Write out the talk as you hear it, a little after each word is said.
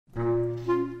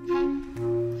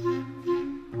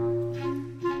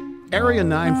Area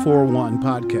 941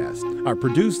 podcasts are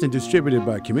produced and distributed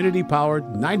by community-powered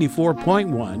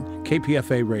 94.1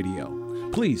 KPFA Radio.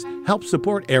 Please help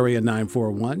support Area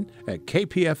 941 at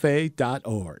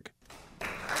kpfa.org.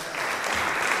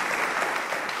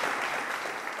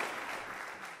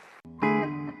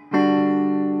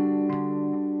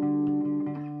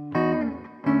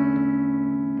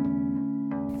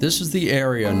 This is the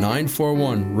Area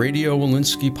 941 Radio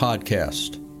Walensky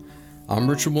podcast. I'm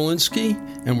Richard Walensky,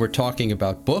 and we're talking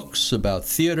about books, about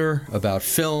theater, about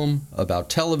film, about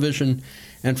television,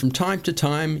 and from time to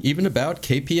time, even about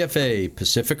KPFA,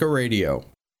 Pacifica Radio.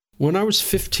 When I was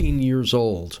 15 years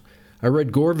old, I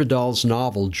read Gore Vidal's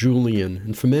novel, Julian,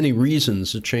 and for many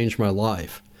reasons, it changed my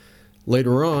life.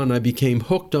 Later on, I became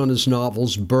hooked on his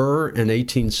novels Burr and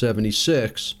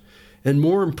 1876, and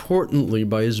more importantly,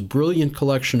 by his brilliant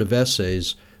collection of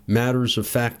essays, Matters of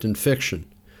Fact and Fiction.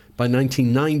 By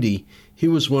 1990, he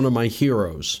was one of my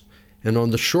heroes, and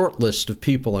on the short list of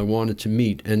people I wanted to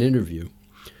meet and interview.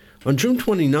 On June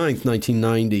 29,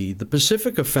 1990, the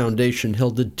Pacifica Foundation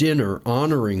held a dinner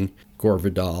honoring Gore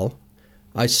Vidal.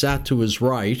 I sat to his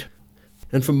right,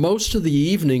 and for most of the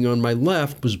evening on my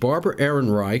left was Barbara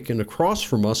Ehrenreich, and across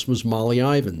from us was Molly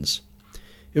Ivins.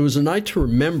 It was a night to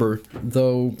remember,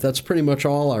 though that's pretty much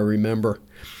all I remember.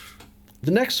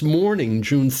 The next morning,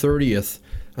 June 30th,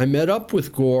 I met up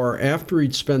with Gore after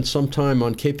he'd spent some time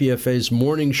on KPFA's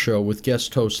morning show with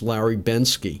guest host Larry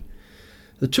Bensky.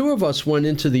 The two of us went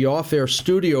into the off-air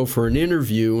studio for an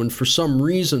interview, and for some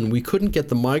reason we couldn't get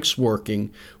the mics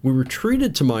working. We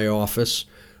retreated to my office,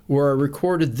 where I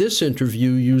recorded this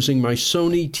interview using my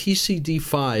Sony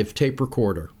TCD5 tape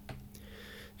recorder.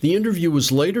 The interview was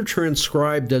later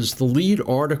transcribed as the lead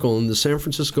article in the San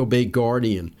Francisco Bay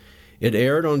Guardian. It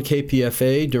aired on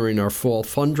KPFA during our fall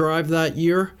fund drive that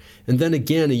year, and then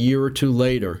again a year or two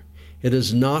later. It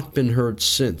has not been heard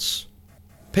since.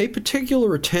 Pay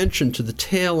particular attention to the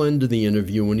tail end of the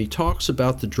interview when he talks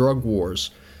about the drug wars,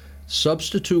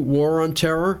 substitute war on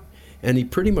terror, and he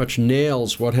pretty much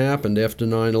nails what happened after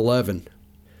 9/11.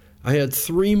 I had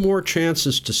 3 more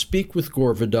chances to speak with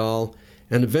Gore Vidal,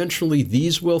 and eventually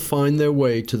these will find their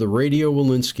way to the Radio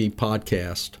Walensky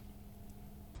podcast.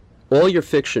 All your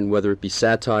fiction, whether it be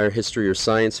satire, history, or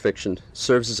science fiction,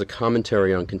 serves as a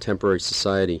commentary on contemporary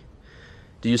society.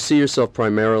 Do you see yourself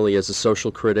primarily as a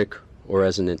social critic, or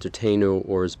as an entertainer,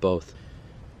 or as both?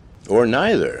 Or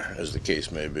neither, as the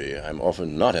case may be. I'm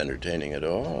often not entertaining at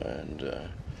all, and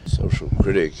social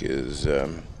critic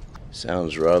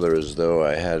sounds rather as though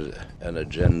I had an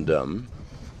agendum.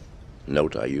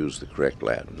 Note I use the correct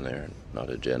Latin there, not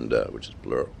agenda, which is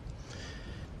plural.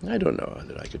 I don't know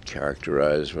that I could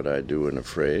characterize what I do in a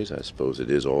phrase. I suppose it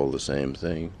is all the same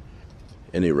thing.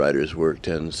 Any writer's work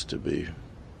tends to be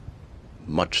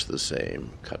much the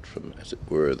same, cut from, as it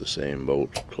were, the same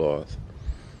old cloth.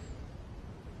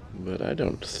 But I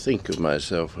don't think of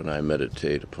myself when I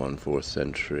meditate upon 4th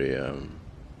century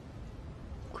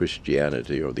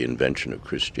Christianity, or the invention of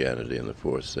Christianity in the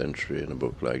 4th century. In a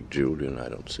book like Julian, I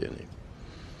don't see any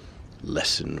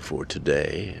lesson for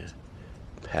today.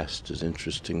 Past is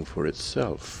interesting for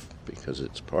itself because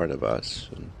it's part of us,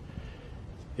 and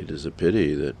it is a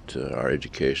pity that our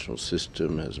educational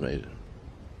system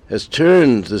has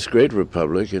turned this great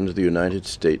republic into the United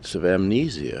States of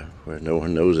amnesia, where no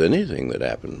one knows anything that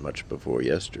happened much before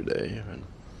yesterday. And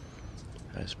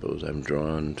I suppose I'm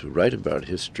drawn to write about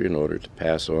history in order to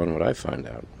pass on what I find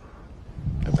out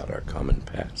about our common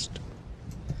past.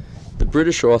 The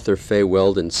British author Fay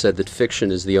Weldon said that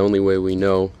fiction is the only way we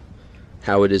know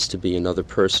how it is to be another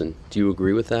person. Do you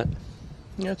agree with that?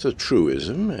 That's a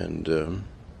truism, and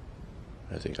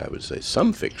I think I would say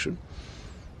some fiction,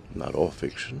 not all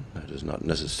fiction. That is not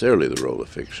necessarily the role of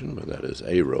fiction, but that is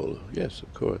a role, yes,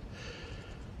 of course.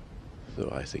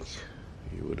 Though I think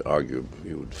you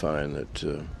would find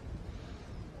that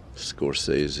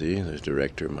Scorsese, the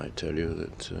director, might tell you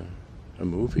that a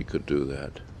movie could do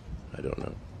that. I don't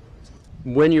know.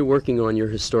 When you're working on your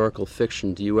historical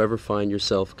fiction, do you ever find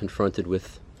yourself confronted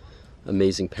with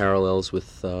amazing parallels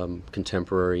with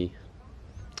contemporary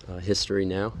history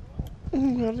now?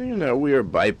 Well, we are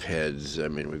bipeds. I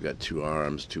mean, we've got 2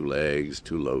 arms, 2 legs,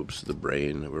 2 lobes of the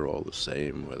brain. We're all the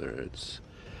same, whether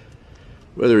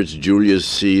it's Julius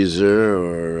Caesar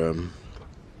or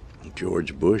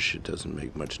George Bush. It doesn't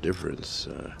make much difference.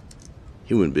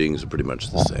 Human beings are pretty much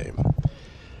the same,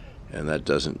 and that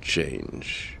doesn't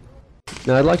change.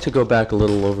 Now, I'd like to go back a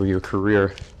little over your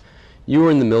career. You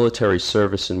were in the military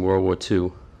service in World War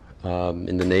II,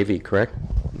 in the Navy, correct?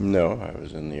 No, I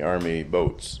was in the Army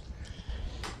boats.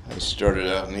 I started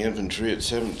out in the infantry at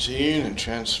 17 and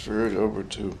transferred over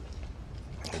to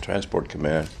the Transport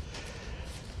Command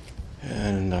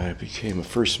And I became a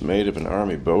first mate of an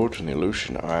Army boat in the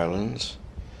Aleutian Islands,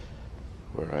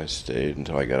 where I stayed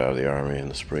until I got out of the Army in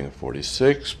the spring of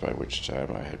 '46, by which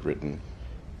time I had written,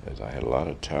 as I had a lot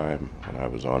of time when I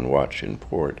was on watch in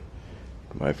port,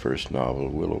 my first novel,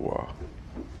 Willowa.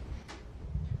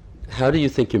 How do you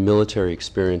think your military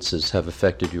experiences have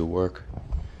affected your work?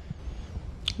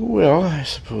 Well, I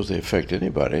suppose they affect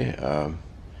anybody.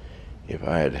 If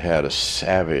I had had a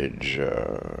savage,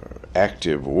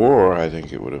 active war, I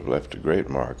think it would have left a great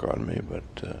mark on me,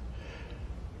 but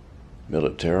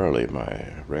militarily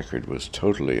my record was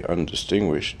totally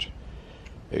undistinguished,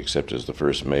 except as the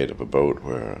first mate of a boat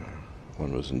where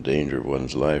one was in danger of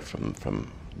one's life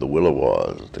from the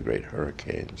Willowas, the great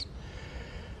hurricanes.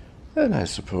 And I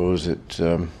suppose I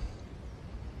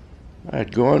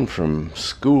had gone from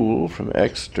school, from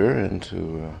Exeter,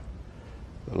 into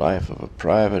the life of a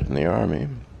private in the Army.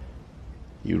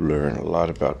 You learn a lot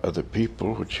about other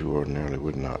people, which you ordinarily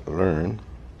would not learn,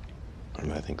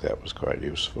 and I think that was quite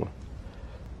useful.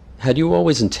 Had you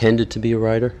always intended to be a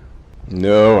writer?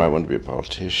 No, I wanted to be a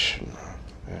politician,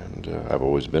 and I've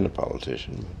always been a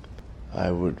politician.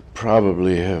 I would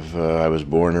probably have, I was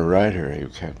born a writer. You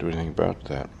can't do anything about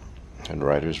that, and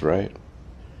writers write.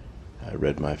 I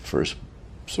read my first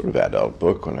sort of adult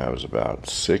book when I was about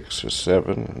 6 or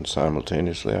 7, and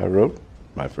simultaneously I wrote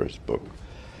my first book.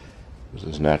 It was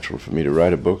as natural for me to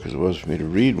write a book as it was for me to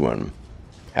read one.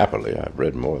 Happily, I've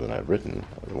read more than I've written,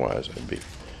 otherwise I'd be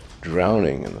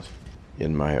drowning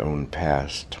in my own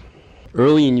past.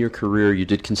 Early in your career, you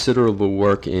did considerable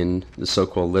work in the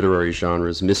so-called literary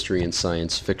genres, mystery and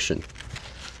science fiction.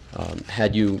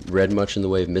 Had you read much in the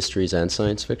way of mysteries and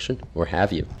science fiction, or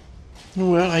have you?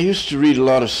 Well, I used to read a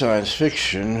lot of science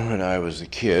fiction when I was a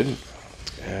kid,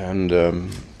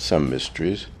 and some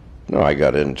mysteries. No, I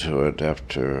got into it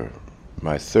after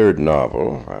my third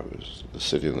novel. The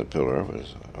City on the Pillar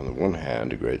was, on the one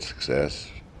hand, a great success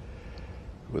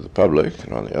with the public,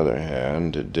 and on the other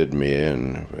hand, it did me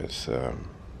in with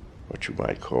what you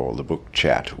might call the book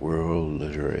chat world,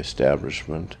 literary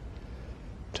establishment.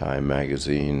 Time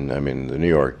magazine, the New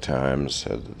York Times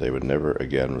said that they would never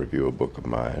again review a book of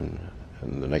mine,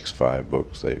 and the next 5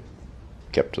 books they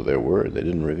kept to their word. They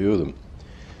didn't review them.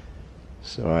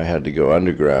 So I had to go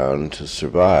underground to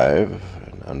survive,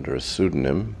 and under a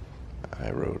pseudonym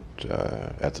I wrote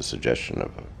at the suggestion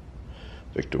of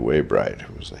Victor Waybright,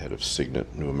 who was the head of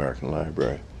Signet New American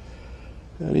Library.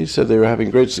 And he said they were having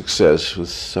great success with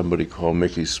somebody called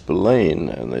Mickey Spillane,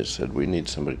 and they said, we need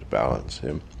somebody to balance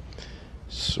him.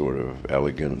 Sort of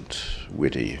elegant,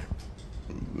 witty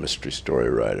mystery story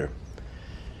writer.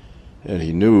 And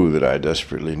he knew that I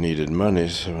desperately needed money,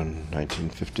 so in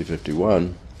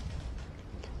 1950-51,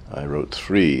 I wrote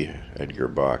 3 Edgar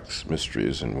Box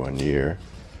mysteries in 1 year.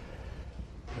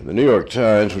 And the New York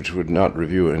Times, which would not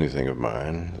review anything of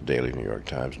mine, the Daily New York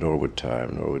Times, Norwood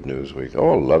Time, Norwood Newsweek,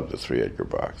 all loved the 3 Edgar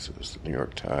Boxes. The New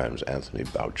York Times, Anthony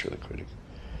Boucher, the critic,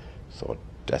 thought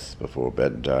Death Before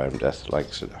Bedtime, Death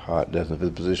Likes It Hot, Death in the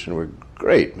Fifth Position were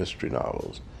great mystery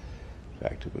novels. In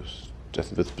fact, Death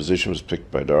in the Fifth Position was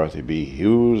picked by Dorothy B.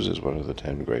 Hughes as one of the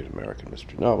 10 great American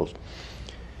mystery novels.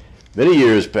 Many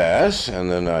years pass,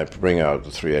 and then I bring out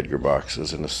the 3 Edgar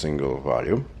Boxes in a single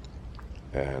volume.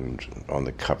 And on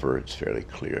the cover, it's fairly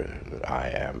clear that I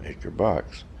am Edgar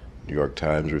Box. New York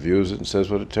Times reviews it and says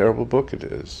what a terrible book it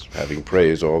is, having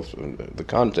praised all the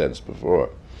contents before.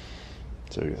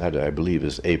 So that, I believe,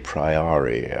 is a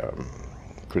priori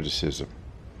criticism.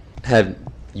 Have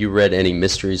you read any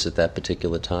mysteries at that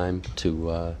particular time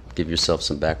to give yourself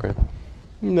some background?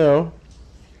 No.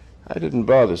 I didn't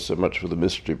bother so much with the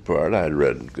mystery part. I had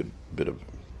read a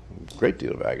great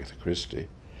deal of Agatha Christie,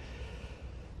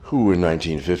 who in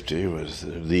 1950 was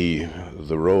the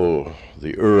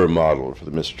model for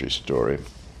the mystery story.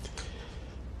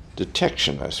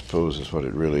 Detection, I suppose, is what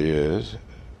it really is.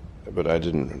 But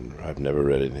I've never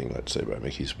read anything, let's say, by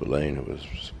Mickey Spillane, who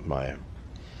was my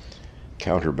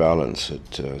counterbalance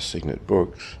at Signet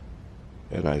Books.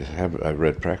 And I've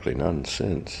read practically none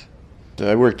since.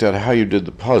 I worked out how you did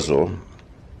the puzzle,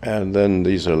 and then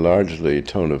these are largely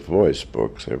tone of voice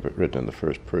books. They're written in the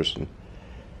first person.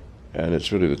 And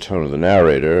it's really the tone of the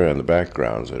narrator and the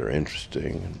backgrounds that are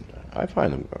interesting. And I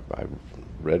find them, I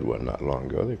read one not long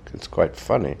ago, it's quite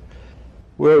funny.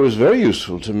 Where it was very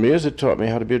useful to me is it taught me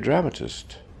how to be a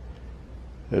dramatist.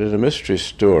 That in a mystery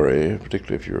story,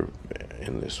 particularly if you're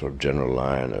in this sort of general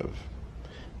line of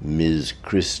Ms.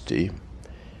 Christie,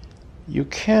 you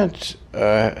can't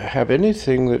have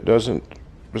anything that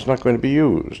is not going to be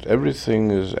used. Everything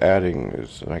is adding,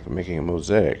 is like making a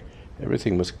mosaic.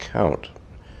 Everything must count.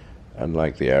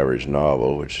 Unlike the average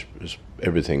novel, which is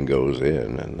everything goes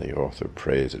in and the author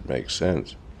prays it makes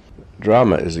sense.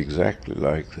 Drama is exactly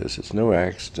like this. It's no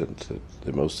accident that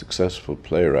the most successful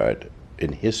playwright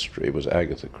in history was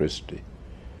Agatha Christie.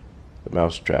 The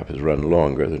Mousetrap has run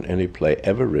longer than any play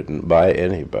ever written by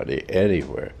anybody,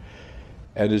 anywhere.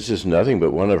 And it's just nothing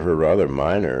but one of her rather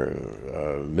minor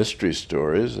mystery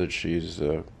stories that she's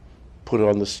put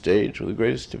on the stage with the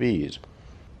greatest of ease.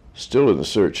 Still in the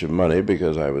search of money,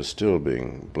 because I was still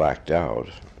being blacked out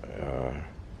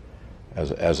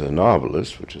as a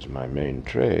novelist, which is my main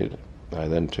trade. I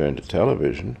then turned to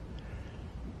television,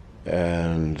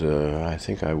 and I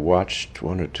think I watched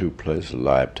one or two plays,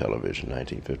 live television,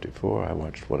 1954. I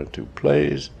watched one or two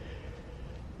plays,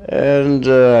 and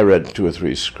I read two or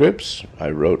three scripts. I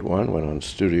wrote one, went on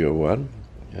Studio One,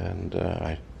 and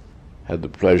I had the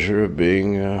pleasure of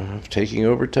of taking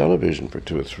over television for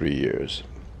 2 or 3 years.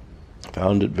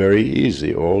 Found it very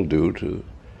easy, all due to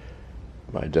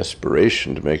my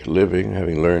desperation to make a living,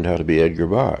 having learned how to be Edgar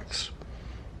Box.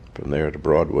 From there to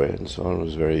Broadway and so on, it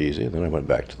was very easy. And then I went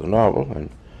back to the novel, and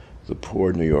the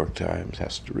poor New York Times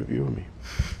has to review me.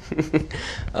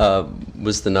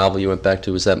 Was the novel you went back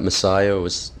to, was that Messiah, or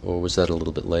was that a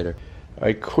little bit later?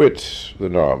 I quit the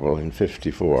novel in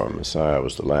 '54. Messiah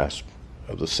was the last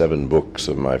of the 7 books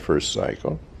of my first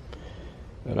cycle.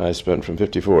 And I spent from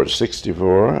 '54 to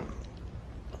 '64.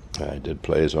 I did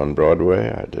plays on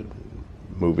Broadway, I did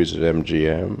movies at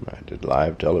MGM, I did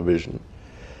live television,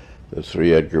 the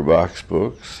 3 Edgar Box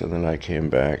books, and then I came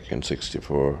back in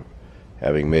 '64,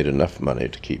 having made enough money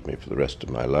to keep me for the rest of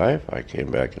my life. I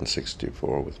came back in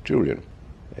 '64 with Julian,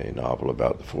 a novel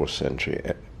about the 4th century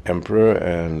emperor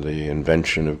and the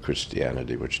invention of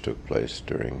Christianity, which took place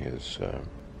during his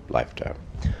lifetime.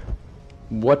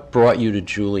 What brought you to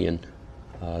Julian?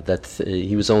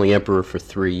 He was only emperor for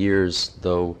 3 years,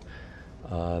 though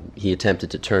he attempted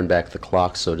to turn back the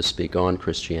clock, so to speak, on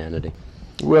Christianity.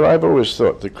 Well, I've always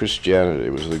thought that Christianity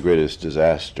was the greatest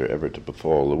disaster ever to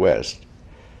befall the West.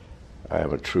 I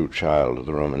am a true child of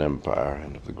the Roman Empire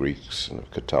and of the Greeks and of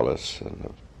Catullus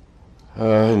and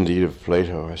indeed of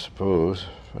Plato, I suppose,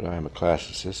 but I am a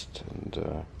classicist,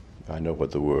 and I know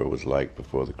what the world was like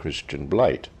before the Christian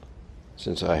blight.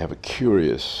 Since I have a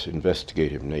curious,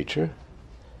 investigative nature,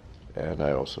 and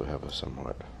I also have a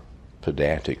somewhat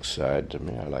pedantic side to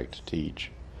me. I like to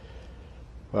teach.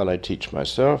 While I teach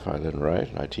myself, I then write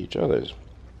and I teach others.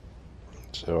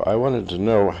 So I wanted to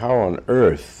know how on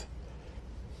earth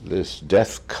this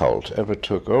death cult ever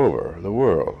took over the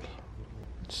world.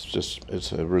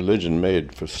 It's a religion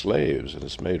made for slaves, and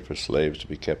it's made for slaves to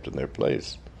be kept in their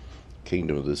place. The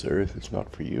kingdom of this earth is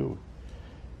not for you.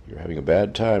 You're having a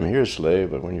bad time here,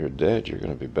 slave, but when you're dead, you're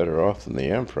going to be better off than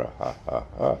the emperor. Ha, ha,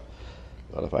 ha.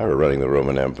 Well, if I were running the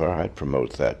Roman Empire, I'd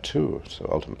promote that too. So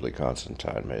ultimately,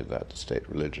 Constantine made that the state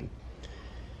religion.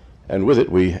 And with it,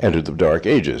 we entered the Dark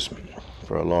Ages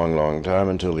for a long, long time,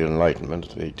 until the Enlightenment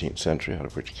of the 18th century, out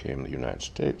of which came the United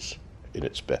States in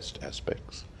its best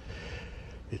aspects.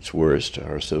 Its worst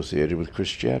are associated with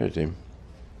Christianity.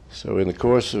 So in the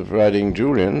course of writing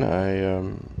Julian,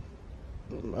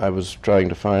 I was trying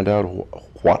to find out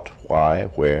what, why,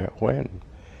 where, when.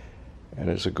 And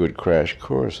it's a good crash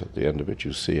course. At the end of it,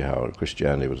 you see how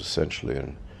Christianity was essentially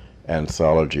an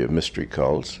anthology of mystery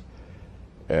cults,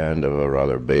 and of a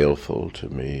rather baleful, to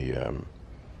me,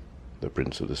 the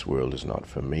prince of this world is not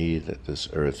for me, that this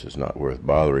earth is not worth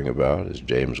bothering about, as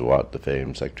James Watt, the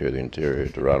famed Secretary of the Interior,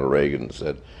 to Ronald Reagan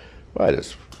said, why,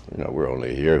 we're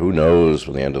only here, who knows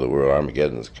when the end of the world,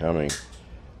 Armageddon's coming.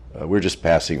 We're just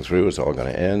passing through, it's all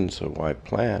going to end, so why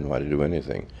plan, why do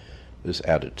anything? This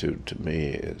attitude to me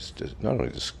is not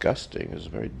only disgusting, it's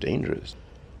very dangerous.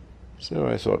 So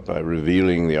I thought by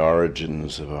revealing the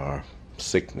origins of our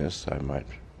sickness, I might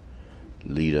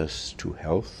lead us to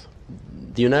health.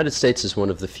 The United States is one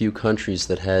of the few countries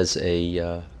that has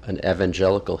an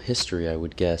evangelical history, I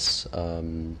would guess,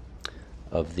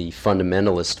 of the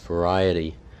fundamentalist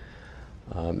variety.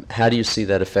 How do you see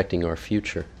that affecting our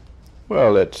future?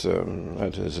 Well, that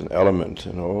is an element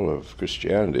in all of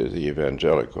Christianity, the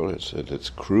evangelical. It's at its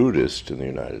crudest in the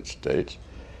United States.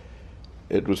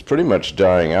 It was pretty much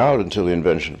dying out until the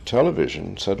invention of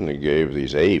television suddenly gave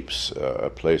these apes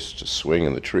a place to swing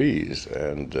in the trees.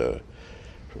 And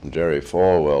from Jerry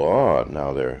Falwell on,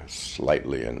 now they're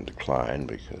slightly in decline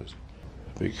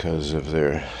because of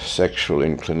their sexual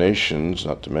inclinations,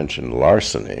 not to mention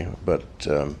larceny, but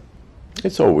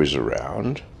it's always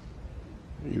around.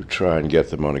 You try and get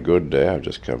them on a good day. I've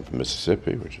just come from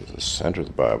Mississippi, which is the center of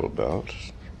the Bible Belt,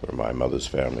 where my mother's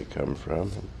family come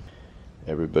from.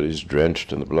 Everybody's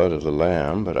drenched in the blood of the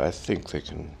Lamb, but I think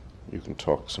you can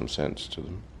talk some sense to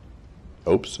them.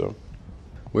 Hope so.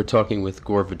 We're talking with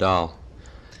Gore Vidal.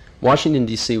 Washington,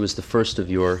 D.C. was the first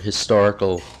of your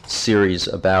historical series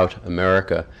about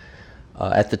America.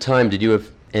 At the time, did you have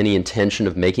any intention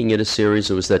of making it a series,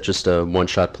 or was that just a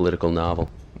one-shot political novel?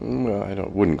 Well, I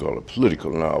wouldn't call it a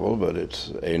political novel, but it's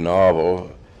a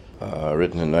novel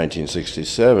written in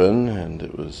 1967, and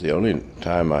it was the only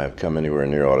time I have come anywhere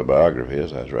near autobiography,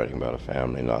 as I was writing about a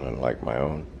family not unlike my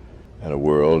own, and a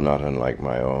world not unlike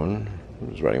my own. I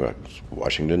was writing about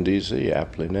Washington, D.C.,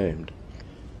 aptly named.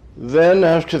 Then,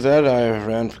 after that, I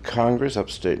ran for Congress,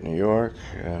 upstate New York,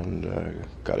 and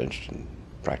got interested in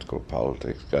practical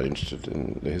politics, got interested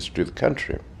in the history of the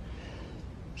country.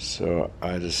 So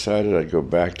I decided I'd go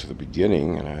back to the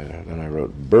beginning, and then I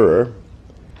wrote Burr,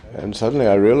 and suddenly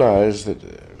I realized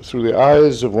that through the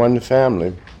eyes of one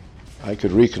family, I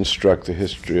could reconstruct the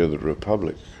history of the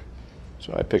Republic.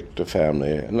 So I picked a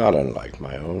family not unlike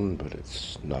my own, but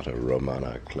it's not a roman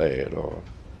à clef at all.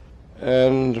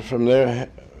 And from there,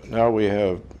 now we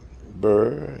have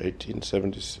Burr,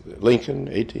 1876, Lincoln,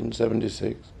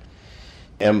 1876,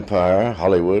 Empire,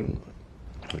 Hollywood,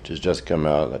 which has just come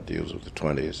out, that deals with the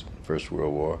 20s, First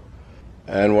World War,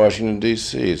 and Washington,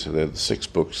 D.C., so there are 6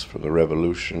 books from the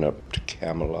Revolution up to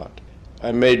Camelot.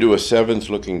 I may do a 7th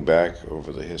looking back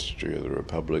over the history of the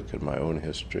Republic and my own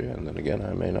history, and then again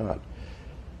I may not.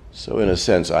 So in a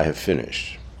sense, I have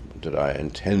finished. Did I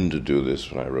intend to do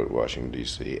this when I wrote Washington,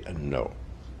 D.C.? No.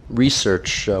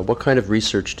 Research, what kind of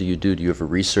research do you do? Do you have a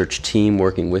research team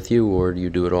working with you, or do you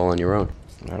do it all on your own?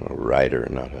 I'm a writer,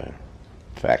 not a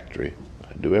factory.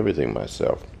 I do everything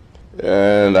myself.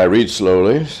 And I read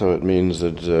slowly, so it means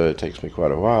that it takes me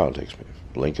quite a while.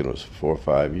 Lincoln was 4 or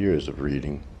 5 years of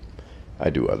reading. I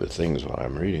do other things while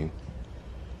I'm reading.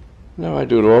 No, I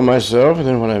do it all myself, and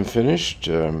then when I'm finished,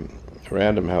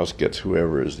 Random House gets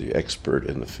whoever is the expert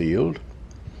in the field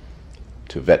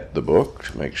to vet the book,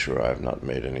 to make sure I've not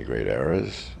made any great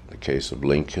errors. In the case of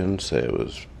Lincoln, say it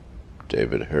was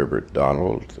David Herbert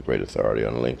Donald, the great authority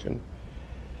on Lincoln,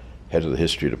 head of the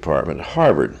history department at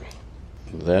Harvard.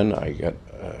 Then I got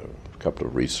a couple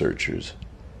of researchers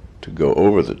to go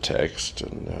over the text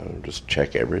and just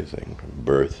check everything, from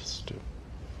births to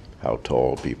how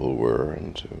tall people were,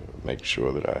 and to make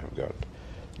sure that I've got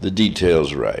the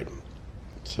details right.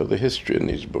 So the history in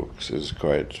these books is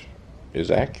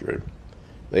accurate.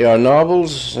 They are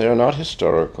novels, they are not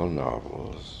historical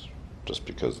novels, just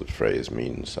because the phrase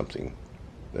means something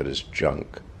that is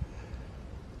junk.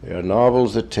 They are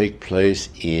novels that take place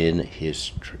in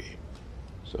history.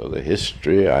 So the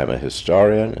history, I'm a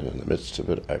historian, and in the midst of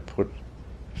it I put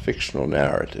a fictional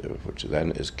narrative, which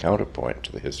then is counterpoint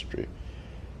to the history.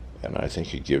 And I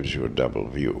think it gives you a double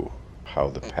view, how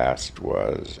the past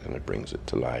was, and it brings it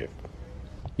to life.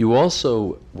 You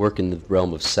also work in the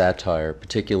realm of satire,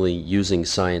 particularly using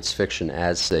science fiction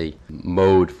as a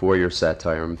mode for your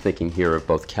satire. I'm thinking here of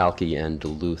both Kalki and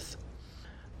Duluth.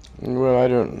 Well, I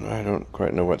don't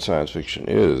quite know what science fiction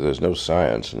is. There's no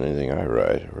science in anything I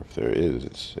write, or if there is,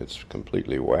 it's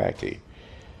completely wacky.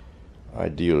 I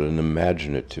deal in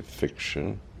imaginative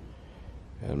fiction,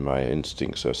 and my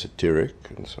instincts are satiric,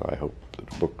 and so I hope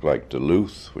that a book like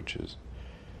Duluth, which is,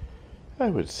 I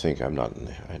would think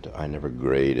I never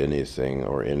grade anything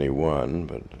or anyone,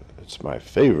 but it's my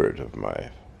favorite of my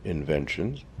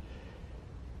inventions.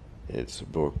 It's a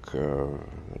book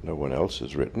no one else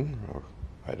has written, or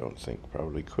I don't think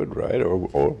probably could write or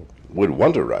would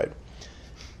want to write.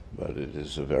 But it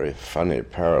is a very funny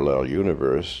parallel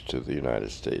universe to the United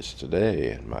States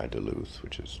today, and my Duluth,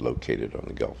 which is located on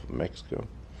the Gulf of Mexico,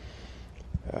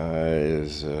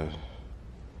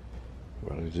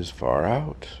 it is far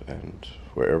out, and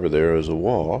wherever there is a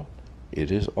wall, it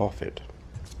is off it.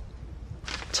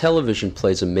 Television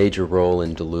plays a major role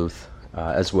in Duluth,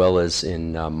 as well as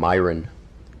in Myron.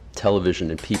 Television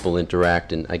and people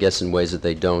interact, and I guess in ways that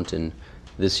they don't in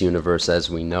this universe as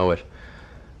we know it.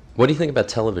 What do you think about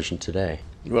television today?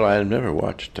 Well, I have never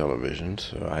watched television,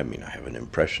 so I have an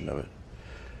impression of it.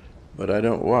 But I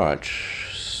don't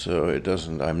watch, so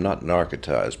I'm not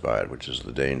narcotized by it, which is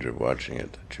the danger of watching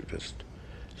it, that you just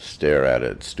stare at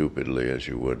it stupidly as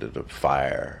you would at a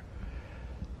fire,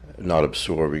 not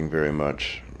absorbing very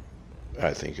much.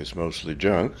 I think it's mostly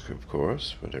junk, of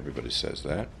course, but everybody says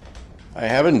that. I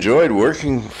have enjoyed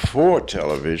working for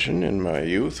television in my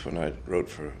youth when I wrote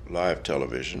for live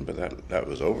television, but that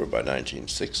was over by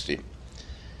 1960.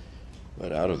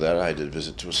 But out of that, I did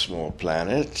Visit to a Small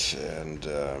Planet and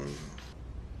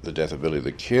The Death of Billy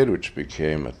the Kid, which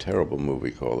became a terrible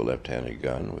movie called The Left-Handed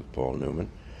Gun with Paul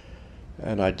Newman.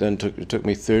 And it took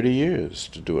me 30 years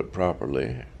to do it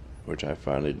properly. which I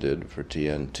finally did for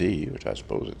TNT, which I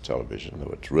suppose is television,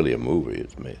 though it's really a movie.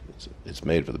 It's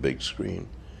made for the big screen,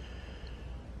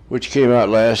 which came out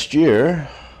last year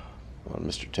on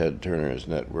Mr. Ted Turner's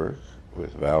network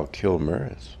with Val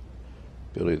Kilmer as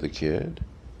Billy the Kid,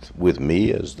 with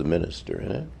me as the minister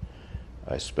in it.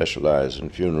 I specialize in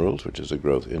funerals, which is a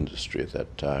growth industry at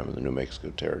that time in the New Mexico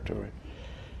territory.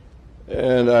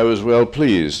 And I was well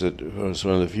pleased that it was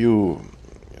one of the few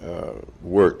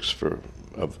works for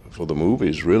the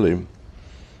movies, really.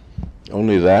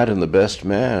 Only that and The Best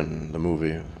Man, the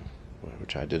movie,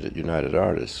 which I did at United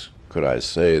Artists, could I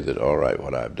say that, all right,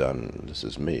 what I've done, this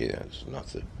is me. That's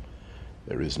not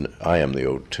I am the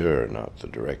auteur, not the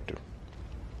director.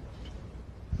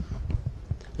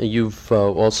 You've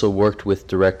also worked with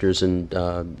directors,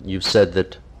 and you've said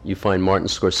that you find Martin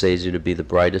Scorsese to be the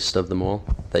brightest of them all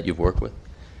that you've worked with.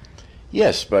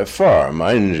 Yes, by far.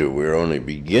 Mind you, we're only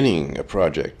beginning a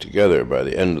project together. By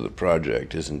the end of the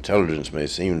project, his intelligence may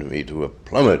seem to me to have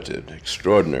plummeted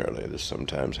extraordinarily. This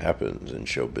sometimes happens in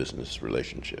show business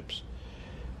relationships.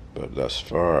 But thus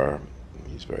far,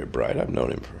 he's very bright. I've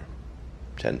known him for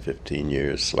 10, 15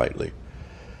 years, slightly.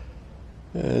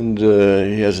 And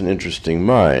he has an interesting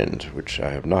mind, which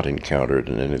I have not encountered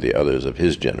in any of the others of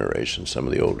his generation. Some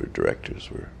of the older directors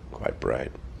were quite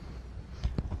bright.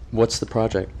 What's the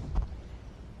project?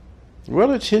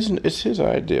 Well, it's his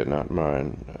idea, not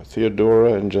mine.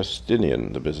 Theodora and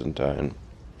Justinian, the Byzantine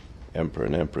emperor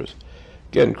and empress.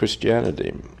 Again,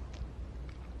 Christianity.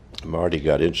 Marty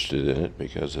got interested in it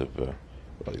because of, well,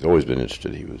 he's always been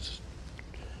interested. He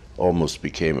almost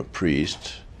became a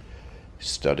priest,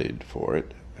 studied for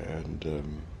it,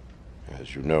 and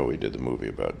as you know, he did the movie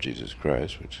about Jesus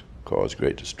Christ, which caused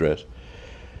great distress.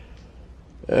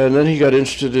 And then he got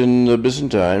interested in the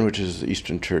Byzantine, which is the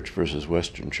Eastern Church versus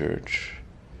Western Church.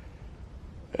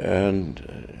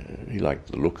 And he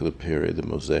liked the look of the period, the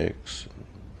mosaics.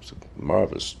 It's a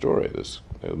marvelous story.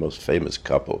 They're the most famous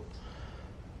couple,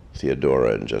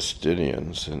 Theodora and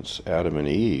Justinian, since Adam and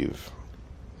Eve.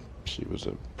 She was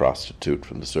a prostitute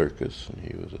from the circus, and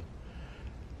he was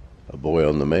a boy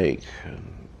on the make.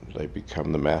 And they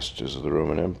become the masters of the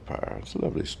Roman Empire. It's a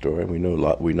lovely story, and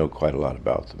we know quite a lot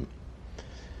about them.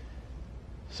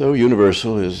 So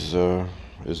Universal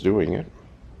is doing it.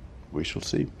 We shall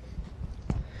see.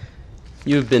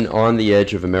 You've been on the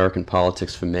edge of American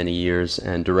politics for many years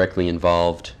and directly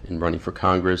involved in running for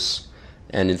Congress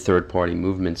and in third-party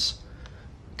movements.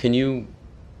 Can you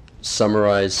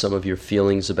summarize some of your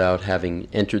feelings about having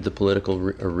entered the political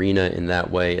arena in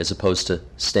that way as opposed to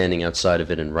standing outside of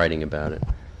it and writing about it?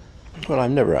 Well,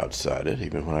 I'm never outside it.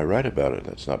 Even when I write about it,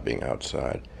 that's not being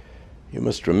outside. You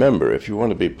must remember, if you want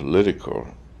to be political,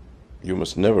 you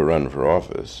must never run for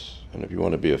office. And if you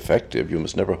want to be effective, you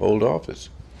must never hold office.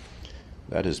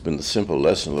 That has been the simple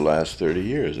lesson of the last 30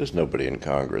 years. There's nobody in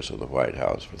Congress or the White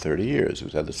House for 30 years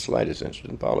who's had the slightest interest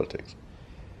in politics.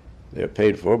 They are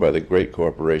paid for by the great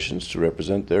corporations to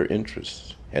represent their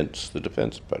interests, hence the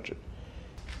defense budget.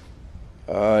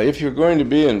 If you're going to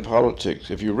be in politics,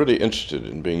 if you're really interested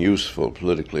in being useful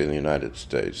politically in the United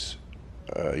States,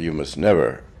 you must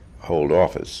never hold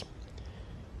office.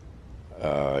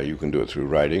 You can do it through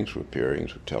writing, through appearing,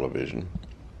 through television,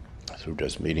 through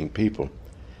just meeting people.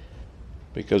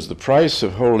 Because the price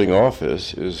of holding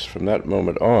office is, from that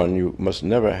moment on, you must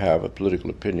never have a political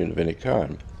opinion of any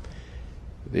kind.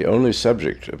 The only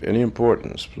subject of any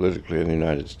importance politically in the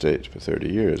United States for 30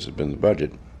 years has been the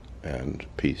budget and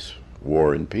peace,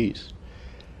 war and peace.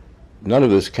 None of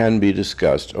this can be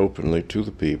discussed openly to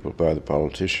the people by the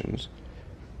politicians,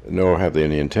 nor have they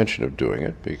any intention of doing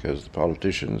it, because the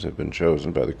politicians have been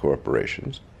chosen by the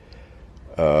corporations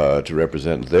to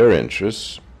represent their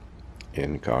interests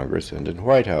in Congress and in the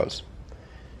White House.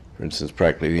 For instance,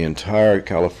 practically the entire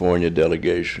California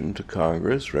delegation to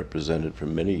Congress represented for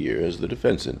many years the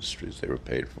defense industries. They were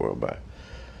paid for by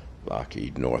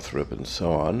Lockheed, Northrop, and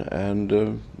so on,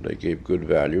 and they gave good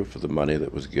value for the money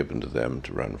that was given to them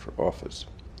to run for office.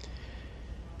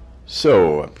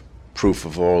 So, proof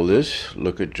of all this,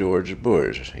 look at George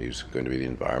Bush. He's going to be the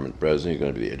environment president, he's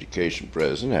going to be the education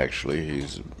president. Actually,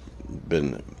 he's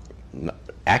been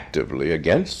actively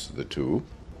against the two,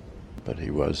 but he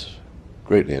was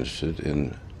greatly interested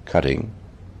in cutting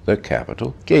the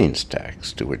capital gains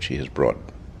tax, to which he has brought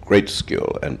great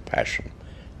skill and passion.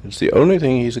 It's the only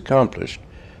thing he's accomplished,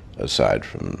 aside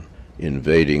from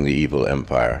invading the evil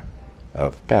empire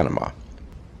of Panama.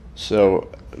 So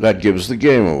that gives the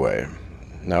game away.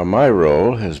 Now, my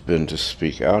role has been to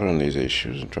speak out on these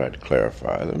issues and try to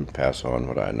clarify them, pass on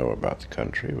what I know about the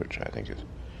country, which I think is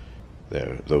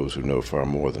there are those who know far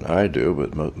more than I do,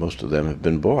 but most of them have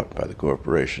been bought by the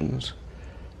corporations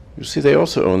You see, they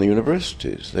also own the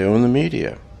universities, they own the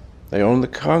media, they own the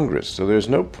Congress, so there's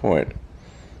no point.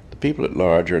 The people at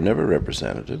large are never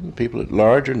represented, and the people at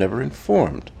large are never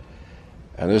informed.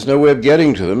 And there's no way of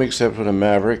getting to them except when a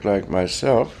maverick like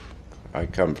myself, I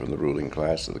come from the ruling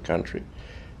class of the country,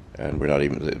 and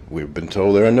we've been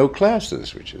told there are no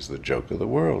classes, which is the joke of the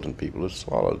world, and people have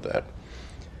swallowed that.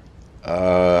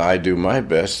 I do my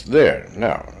best there.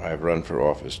 Now, I've run for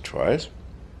office twice,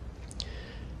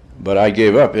 but I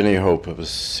gave up any hope of a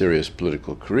serious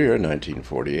political career in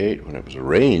 1948 when it was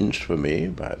arranged for me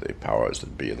by the powers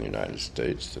that be in the United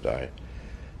States that I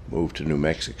move to New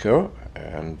Mexico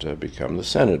and become the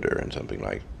senator in something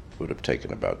like would have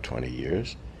taken about 20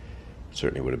 years.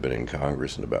 Certainly would have been in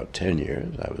Congress in about 10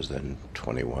 years. I was then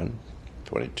 21,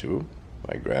 22.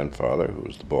 My grandfather, who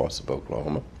was the boss of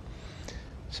Oklahoma,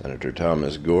 Senator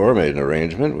Thomas Gore, made an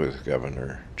arrangement with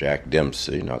Governor Jack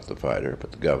Dempsey, not the fighter,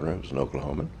 but the governor, who was an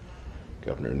Oklahoman,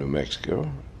 governor of New Mexico.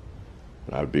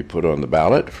 And I would be put on the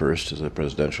ballot first as a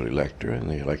presidential elector in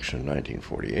the election of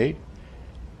 1948.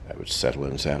 I would settle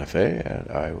in Santa Fe, and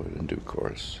I would, in due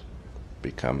course,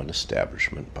 become an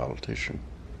establishment politician.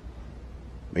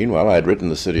 Meanwhile, I had written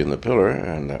The City and the Pillar,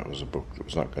 and that was a book that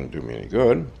was not going to do me any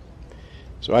good.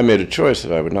 So I made a choice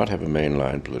that I would not have a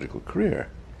mainline political career.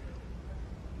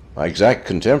 My exact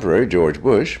contemporary, George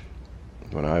Bush,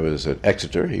 when I was at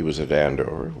Exeter, he was at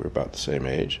Andover. We were about the same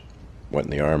age. Went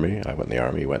in the Army. I went in the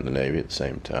Army. He went in the Navy at the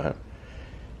same time.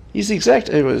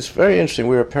 It was very interesting.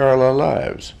 We were parallel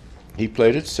lives. He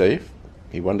played it safe.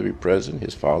 He wanted to be president.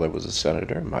 His father was a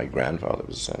senator. My grandfather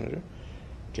was a senator.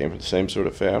 Came from the same sort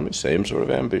of family, same sort of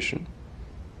ambition.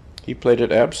 He played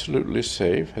it absolutely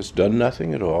safe, has done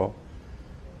nothing at all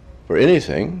for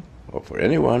anything or for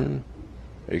anyone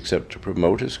except to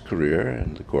promote his career,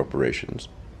 and the corporations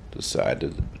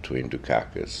decided that between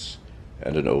Dukakis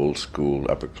and an old-school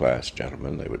upper-class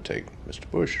gentleman, they would take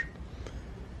Mr. Bush.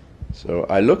 So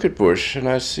I look at Bush and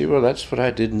I see, well, that's what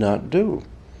I did not do.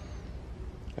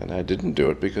 And I didn't do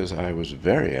it because I was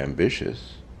very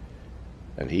ambitious,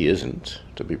 and he isn't.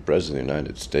 To be president of the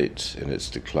United States in its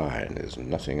decline is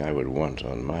nothing I would want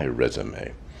on my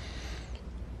resume.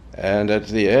 And at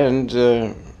the end,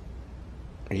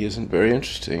 he isn't very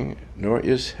interesting, nor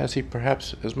has he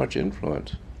perhaps as much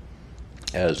influence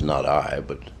as not I,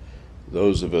 but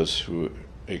those of us who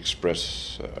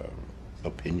express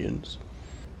opinions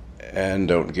and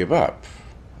don't give up.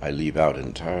 I leave out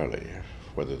entirely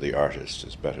whether the artist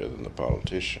is better than the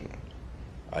politician.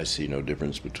 I see no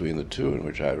difference between the two, in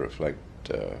which I reflect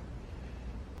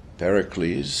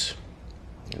Pericles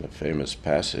in a famous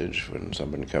passage when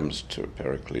someone comes to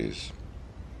Pericles,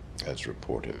 as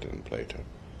reported in Plato,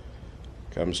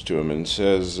 comes to him and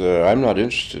says, I'm not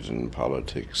interested in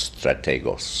politics,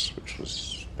 strategos, which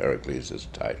was Pericles'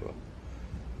 title.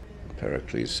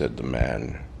 Pericles said, the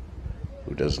man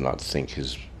who does not think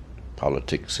his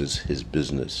politics is his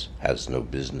business has no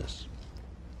business.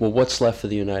 Well, what's left for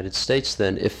the United States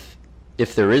then if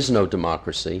there is no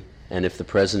democracy and if the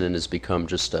president has become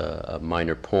just a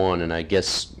minor pawn, and I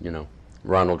guess,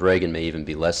 Ronald Reagan may even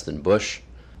be less than Bush?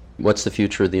 What's the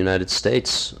future of the United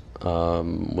States?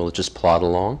 Will it just plod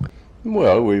along?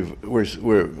 Well,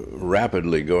 we're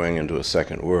rapidly going into a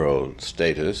second world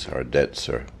status. Our debts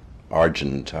are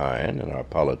Argentine, and our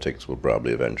politics will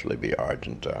probably eventually be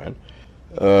Argentine.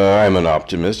 I'm an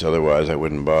optimist, otherwise I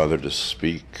wouldn't bother to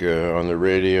speak on the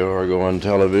radio or go on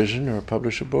television or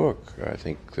publish a book. I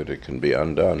think that it can be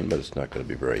undone, but it's not going to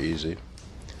be very easy.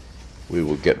 We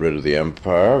will get rid of the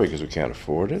empire because we can't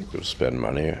afford it. We'll spend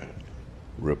money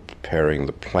repairing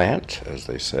the plant, as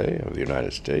they say, of the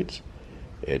United States,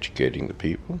 educating the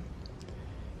people.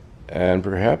 And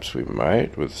perhaps we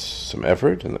might, with some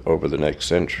effort over the next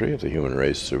century, if the human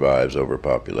race survives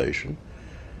overpopulation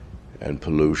and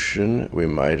pollution, we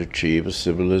might achieve a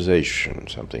civilization,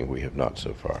 something we have not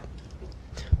so far.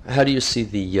 How do you see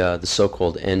the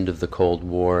so-called end of the Cold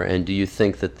War, and do you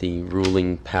think that the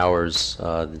ruling powers,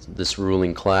 this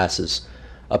ruling class, is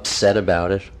upset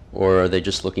about it, or are they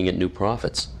just looking at new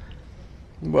profits?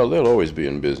 Well, they'll always be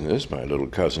in business. My little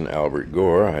cousin Albert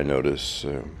Gore, I notice,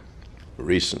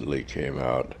 recently came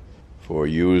out for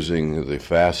using the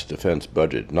vast defense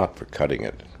budget, not for cutting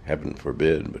it, heaven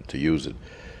forbid, but to use it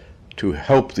to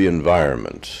help the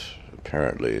environment.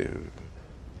 Apparently,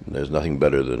 there's nothing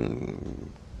better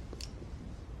than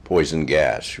poison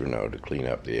gas, to clean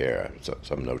up the air,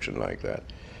 some notion like that.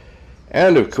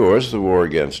 And, of course, the war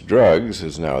against drugs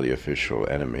is now the official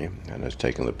enemy and has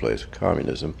taken the place of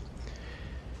communism.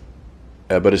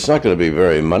 But it's not going to be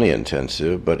very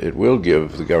money-intensive, but it will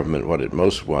give the government what it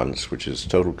most wants, which is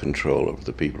total control over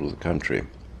the people of the country.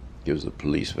 gives the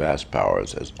police vast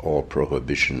powers, as all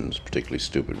prohibitions, particularly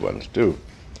stupid ones, do.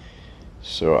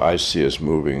 So I see us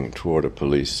moving toward a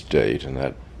police state, and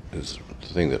that is the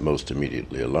thing that most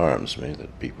immediately alarms me,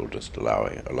 that people just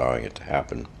allowing it to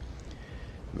happen.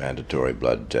 Mandatory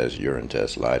blood tests, urine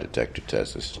tests, lie detector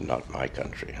tests. This is not my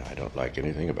country. I don't like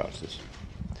anything about this.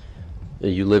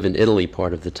 You live in Italy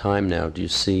part of the time now. Do you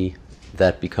see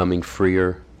that becoming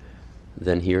freer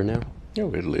than here now?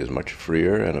 No, Italy is much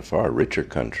freer and a far richer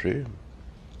country.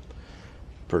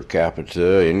 Per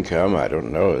capita income, I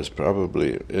don't know, is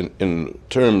probably, in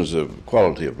terms of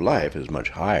quality of life, is much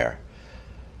higher.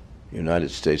 The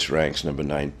United States ranks number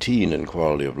 19 in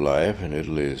quality of life, and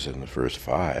Italy is in the first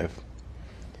 5.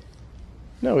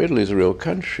 No, Italy is a real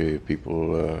country.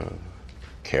 People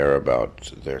care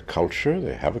about their culture.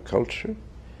 They have a culture.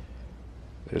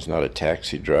 There's not a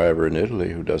taxi driver in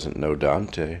Italy who doesn't know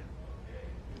Dante.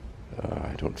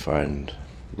 I don't find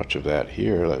much of that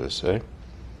here, let us say.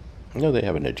 No, they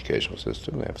have an educational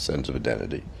system. They have a sense of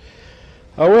identity.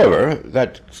 However,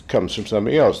 that comes from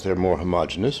something else. They're more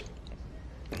homogeneous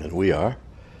than we are,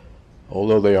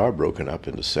 although they are broken up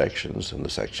into sections, and the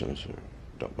sections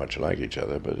don't much like each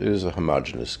other, but it is a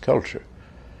homogeneous culture.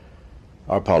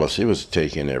 Our policy was to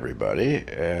take in everybody,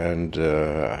 and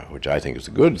which I think is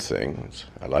a good thing.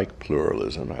 I like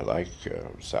pluralism. I like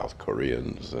South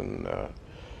Koreans and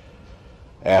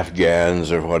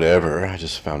Afghans or whatever. I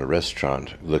just found a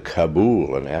restaurant, the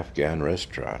Kabul, an Afghan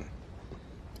restaurant.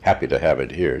 Happy to have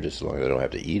it here, just as long as I don't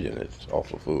have to eat in it. It's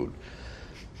awful food.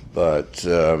 But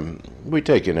we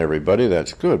take in everybody,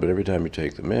 that's good, but every time you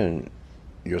take them in,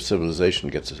 your civilization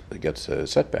gets a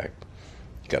setback.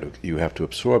 You have to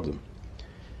absorb them.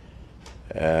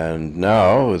 And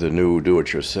now, with the new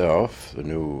do-it-yourself, the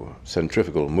new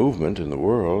centrifugal movement in the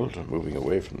world, moving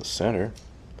away from the center,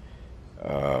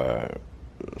 the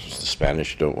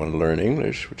Spanish don't want to learn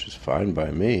English, which is fine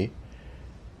by me.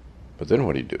 But then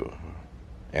what do?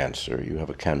 Answer, you have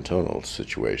a cantonal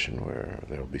situation where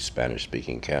there will be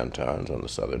Spanish-speaking cantons on the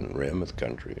southern rim of the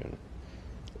country and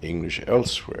English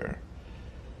elsewhere.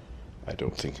 I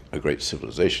don't think a great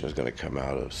civilization is going to come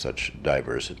out of such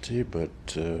diversity, but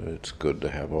it's good to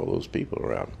have all those people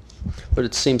around. But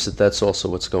it seems that that's also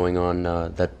what's going on,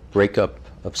 that breakup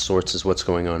of sorts is what's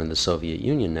going on in the Soviet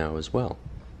Union now as well.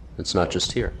 It's not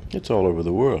just here. It's all over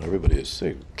the world. Everybody is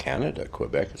sick. Canada,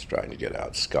 Quebec is trying to get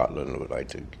out. Scotland would like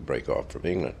to break off from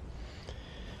England.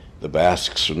 The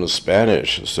Basques from the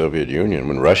Spanish, the Soviet Union.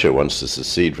 When Russia wants to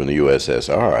secede from the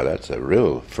USSR, that's a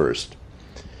real first.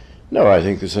 No, I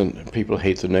think people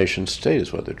hate the nation state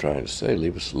is what they're trying to say.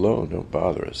 Leave us alone. Don't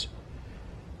bother us.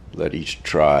 Let each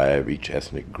tribe, each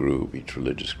ethnic group, each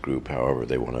religious group, however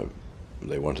they want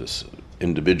to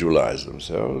individualize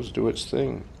themselves, do its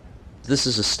thing. This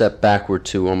is a step backward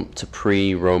to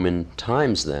pre-Roman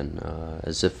times then,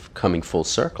 as if coming full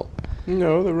circle.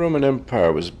 No, the Roman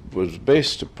Empire was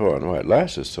based upon why it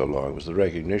lasted so long was the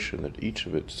recognition that each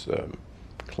of its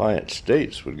client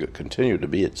states would continue to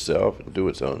be itself and do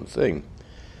its own thing.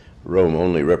 Rome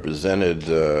only represented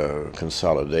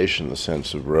consolidation in the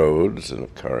sense of roads and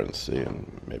of currency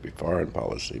and maybe foreign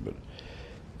policy, but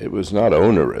it was not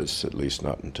onerous, at least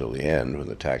not until the end when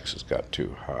the taxes got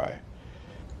too high.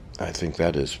 I think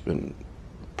that has been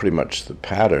pretty much the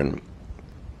pattern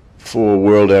for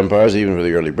world empires, even for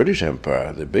the early British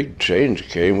Empire. The big change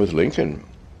came with Lincoln,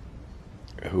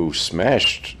 who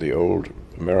smashed the old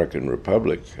American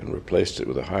Republic and replaced it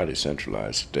with a highly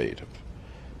centralized state of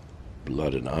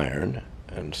blood and iron,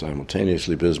 and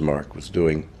simultaneously Bismarck was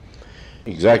doing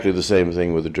exactly the same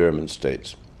thing with the German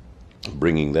states,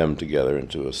 bringing them together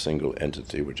into a single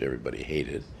entity which everybody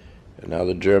hated. And now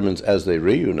the Germans, as they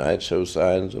reunite, show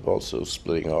signs of also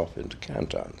splitting off into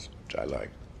cantons, which I like.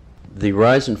 The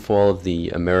rise and fall of the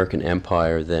American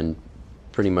Empire then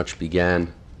pretty much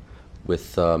began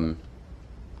with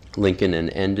Lincoln and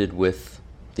ended with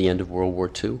the end of World War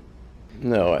II?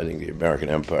 No, I think the American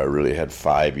Empire really had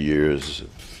 5 years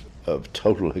of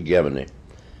total hegemony,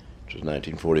 which was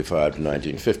 1945 to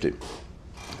 1950.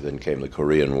 Then came the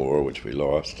Korean War, which we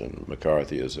lost, and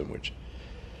McCarthyism, which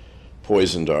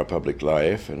poisoned our public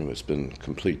life, and it's been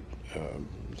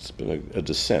it's been a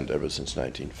descent ever since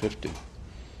 1950.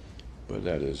 But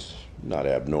that is not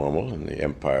abnormal, and the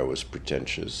empire was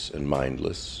pretentious and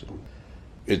mindless.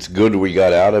 It's good we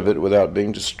got out of it without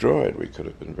being destroyed. We could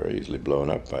have been very easily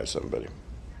blown up by somebody.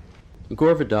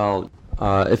 Gore Vidal,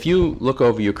 if you look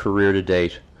over your career to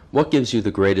date, what gives you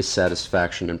the greatest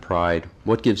satisfaction and pride?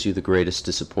 What gives you the greatest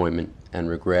disappointment and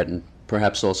regret, and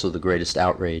perhaps also the greatest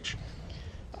outrage?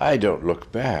 I don't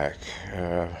look back.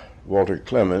 Walter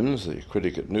Clemens, the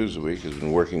critic at Newsweek, has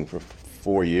been working for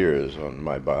 4 years on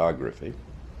my biography.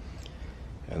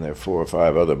 And there are 4 or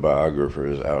 5 other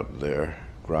biographers out there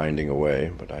grinding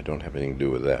away, but I don't have anything to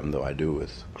do with them, though I do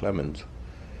with Clemens.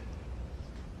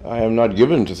 I am not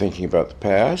given to thinking about the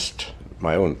past,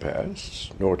 my own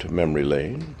past, nor to memory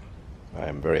lane. I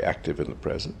am very active in the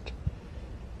present.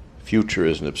 Future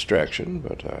is an abstraction,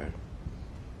 but I'm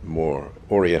more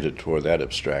oriented toward that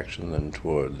abstraction than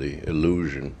toward the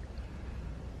illusion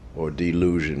or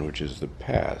delusion, which is the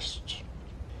past.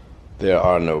 There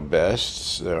are no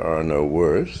bests, there are no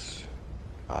worsts.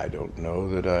 I don't know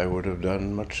that I would have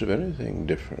done much of anything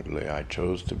differently. I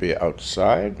chose to be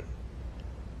outside,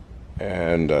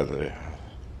 and the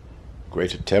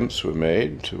great attempts were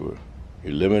made to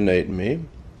eliminate me.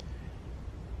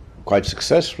 Quite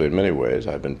successfully in many ways.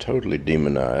 I've been totally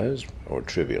demonized or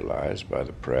trivialized by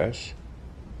the press.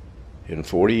 In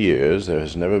 40 years, there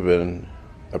has never been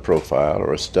a profile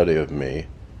or a study of me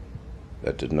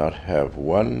that did not have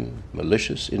one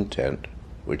malicious intent,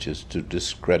 which is to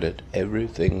discredit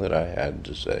everything that I had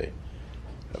to say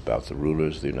about the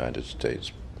rulers of the United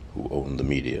States who own the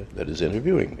media that is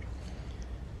interviewing me.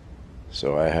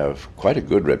 So I have quite a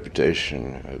good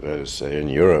reputation, let us say, in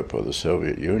Europe or the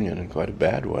Soviet Union, and quite a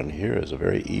bad one here as a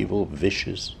very evil,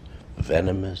 vicious,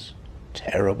 venomous,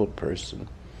 terrible person.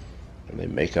 And they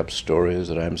make up stories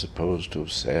that I'm supposed to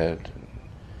have said.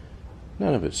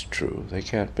 None of it's true. They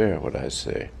can't bear what I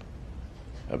say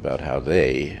about how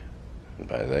they, and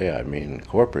by they I mean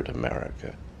corporate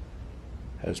America,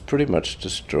 has pretty much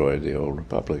destroyed the old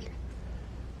republic.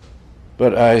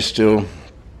 But I still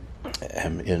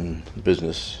am in the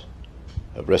business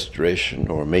of restoration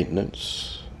or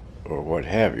maintenance or what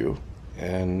have you,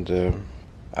 and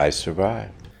I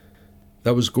survived.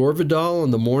 That was Gore Vidal on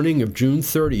the morning of June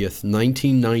 30th,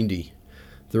 1990.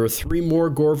 There are 3 more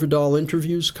Gore Vidal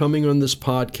interviews coming on this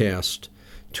podcast.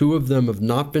 2 of them have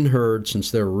not been heard since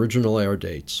their original air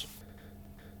dates.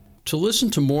 To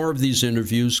listen to more of these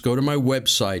interviews, go to my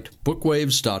website,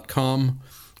 bookwaves.com,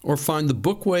 or find the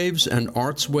Bookwaves and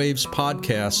Artswaves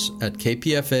podcasts at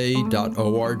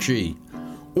kpfa.org.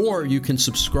 Or you can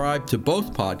subscribe to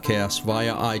both podcasts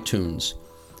via iTunes.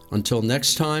 Until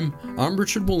next time, I'm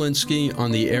Richard Walensky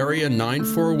on the Area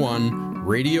 941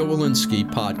 Radio Walensky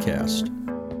podcast.